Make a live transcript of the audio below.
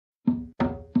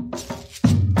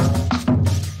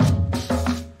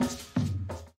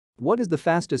What is the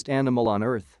fastest animal on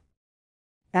Earth?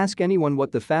 Ask anyone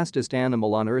what the fastest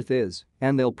animal on Earth is,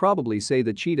 and they'll probably say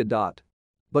the cheetah.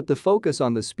 But the focus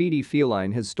on the speedy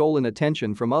feline has stolen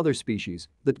attention from other species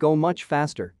that go much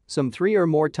faster, some 3 or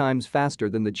more times faster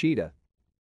than the cheetah.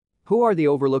 Who are the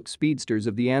overlooked speedsters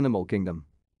of the animal kingdom?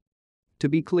 To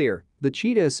be clear, the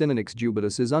cheetah Acinonyx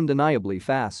jubatus is undeniably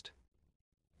fast.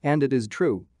 And it is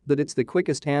true that it's the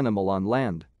quickest animal on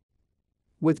land.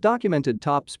 With documented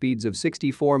top speeds of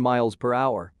 64 miles per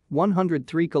hour,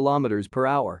 103 kilometers per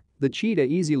hour, the cheetah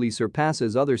easily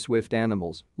surpasses other swift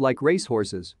animals, like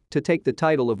racehorses, to take the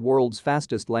title of world's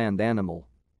fastest land animal.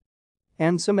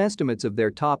 And some estimates of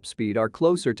their top speed are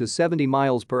closer to 70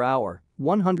 miles per hour,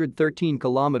 113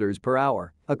 kilometers per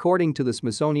hour, according to the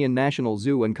Smithsonian National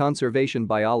Zoo and Conservation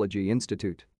Biology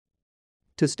Institute.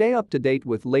 To stay up to date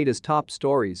with latest top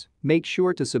stories, make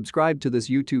sure to subscribe to this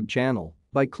YouTube channel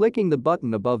by clicking the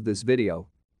button above this video.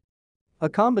 A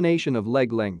combination of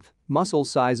leg length, muscle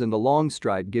size and a long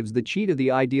stride gives the cheetah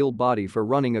the ideal body for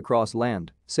running across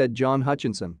land, said John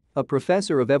Hutchinson, a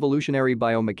professor of evolutionary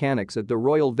biomechanics at the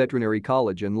Royal Veterinary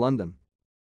College in London.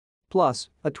 Plus,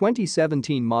 a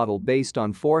 2017 model based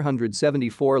on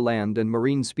 474 land and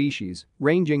marine species,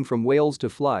 ranging from whales to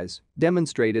flies,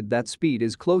 demonstrated that speed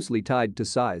is closely tied to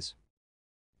size.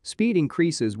 Speed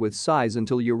increases with size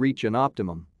until you reach an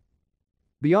optimum.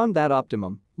 Beyond that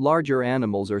optimum, larger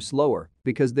animals are slower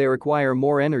because they require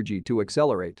more energy to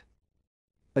accelerate.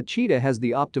 A cheetah has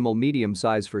the optimal medium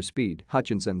size for speed,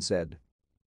 Hutchinson said.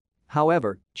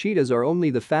 However, cheetahs are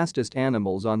only the fastest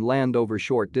animals on land over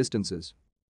short distances.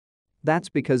 That's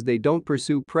because they don't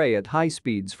pursue prey at high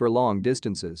speeds for long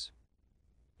distances.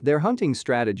 Their hunting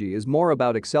strategy is more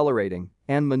about accelerating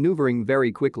and maneuvering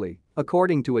very quickly,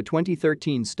 according to a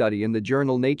 2013 study in the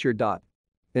journal Nature.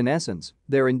 In essence,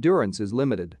 their endurance is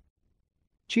limited.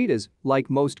 Cheetahs, like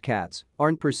most cats,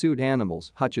 aren't pursuit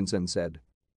animals, Hutchinson said.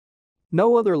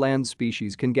 No other land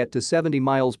species can get to 70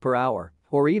 miles per hour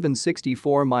or even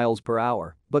 64 miles per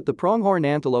hour, but the pronghorn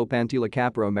antelope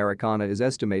Antilocapra americana is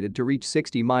estimated to reach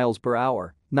 60 miles per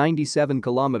hour, 97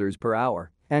 kilometers per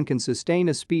hour, and can sustain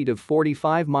a speed of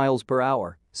 45 miles per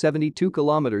hour, 72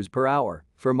 kilometers per hour,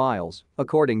 for miles,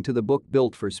 according to the book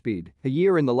Built for Speed, A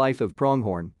Year in the Life of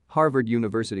Pronghorn, Harvard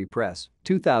University Press,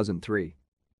 2003.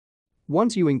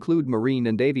 Once you include marine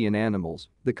and avian animals,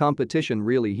 the competition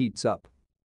really heats up.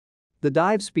 The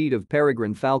dive speed of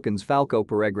peregrine falcons Falco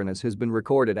peregrinus has been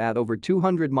recorded at over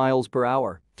 200 miles per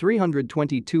hour,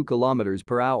 322 kilometers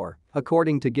per hour,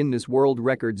 according to Guinness World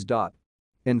Records.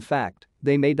 In fact,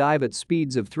 they may dive at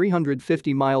speeds of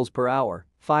 350 miles per hour,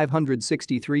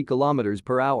 563 kilometers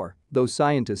per hour, though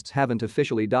scientists haven't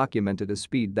officially documented a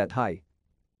speed that high.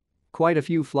 Quite a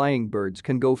few flying birds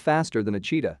can go faster than a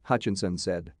cheetah, Hutchinson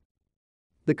said.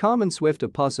 The common swift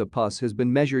apus has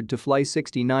been measured to fly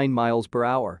 69 miles per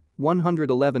hour,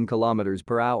 111 kilometers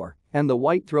per hour, and the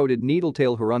white-throated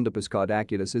needletail Hirundipus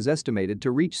caudacutus is estimated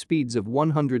to reach speeds of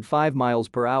 105 miles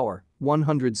per hour,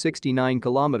 169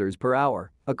 kilometers per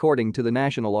hour, according to the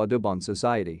National Audubon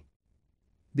Society.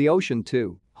 The ocean,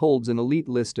 too, holds an elite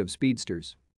list of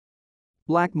speedsters.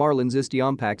 Black marlins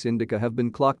Istiompax indica have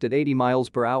been clocked at 80 miles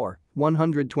per hour,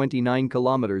 129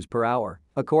 kilometers per hour,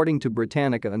 according to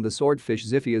Britannica, and the swordfish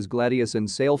Xiphias gladius and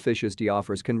sailfish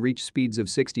Istiophorus can reach speeds of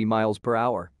 60 miles per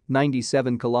hour,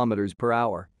 97 kilometers per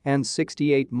hour, and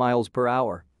 68 miles per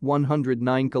hour,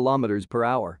 109 kilometers per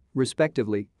hour,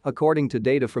 respectively, according to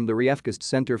data from the Riefkist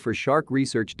Center for Shark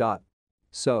Research.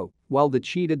 So, while the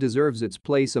cheetah deserves its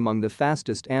place among the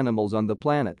fastest animals on the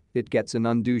planet, it gets an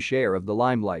undue share of the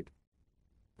limelight.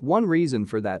 One reason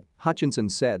for that, Hutchinson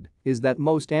said, is that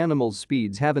most animals'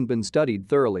 speeds haven't been studied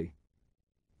thoroughly.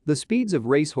 The speeds of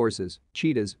racehorses,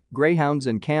 cheetahs, greyhounds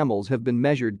and camels have been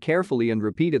measured carefully and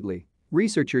repeatedly.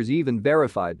 Researchers even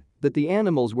verified that the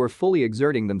animals were fully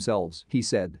exerting themselves, he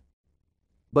said.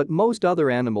 But most other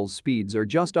animals' speeds are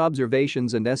just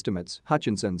observations and estimates,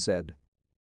 Hutchinson said.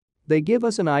 They give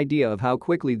us an idea of how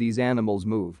quickly these animals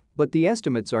move, but the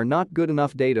estimates are not good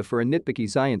enough data for a nitpicky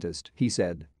scientist, he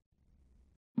said.